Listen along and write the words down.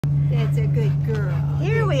That's a good girl.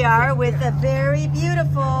 Here we are with a very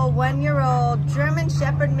beautiful 1-year-old German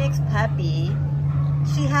Shepherd mix puppy.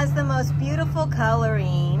 She has the most beautiful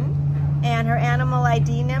coloring, and her animal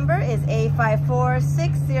ID number is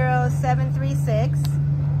A5460736.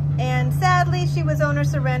 And sadly, she was owner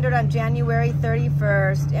surrendered on January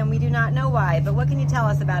 31st, and we do not know why. But what can you tell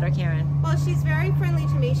us about her, Karen? Well, she's very friendly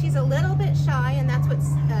to me. She's a little bit shy, and that's what's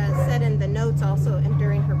said in the notes also and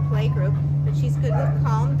during her play group. But she's good with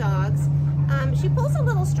calm dogs. She pulls a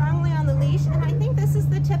little strongly on the leash, and I think this is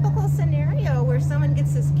the typical scenario where someone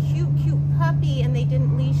gets this cute puppy and they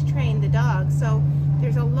didn't leash train the dog. So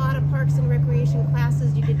there's a lot of parks and recreation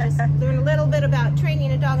classes. You could just learn a little bit about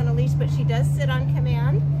training a dog on a leash, but she does sit on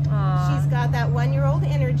command. Aww. She's got that 1-year-old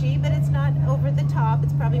energy, but it's not over the top.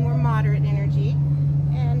 It's probably more moderate energy.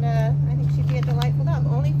 And I think she'd be a delightful dog.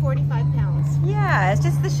 Only 45 pounds. Yeah, it's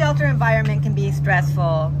just the shelter environment can be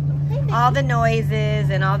stressful. All the noises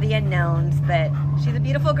and all the unknowns, but she's a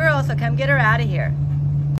beautiful girl, so come get her out of here.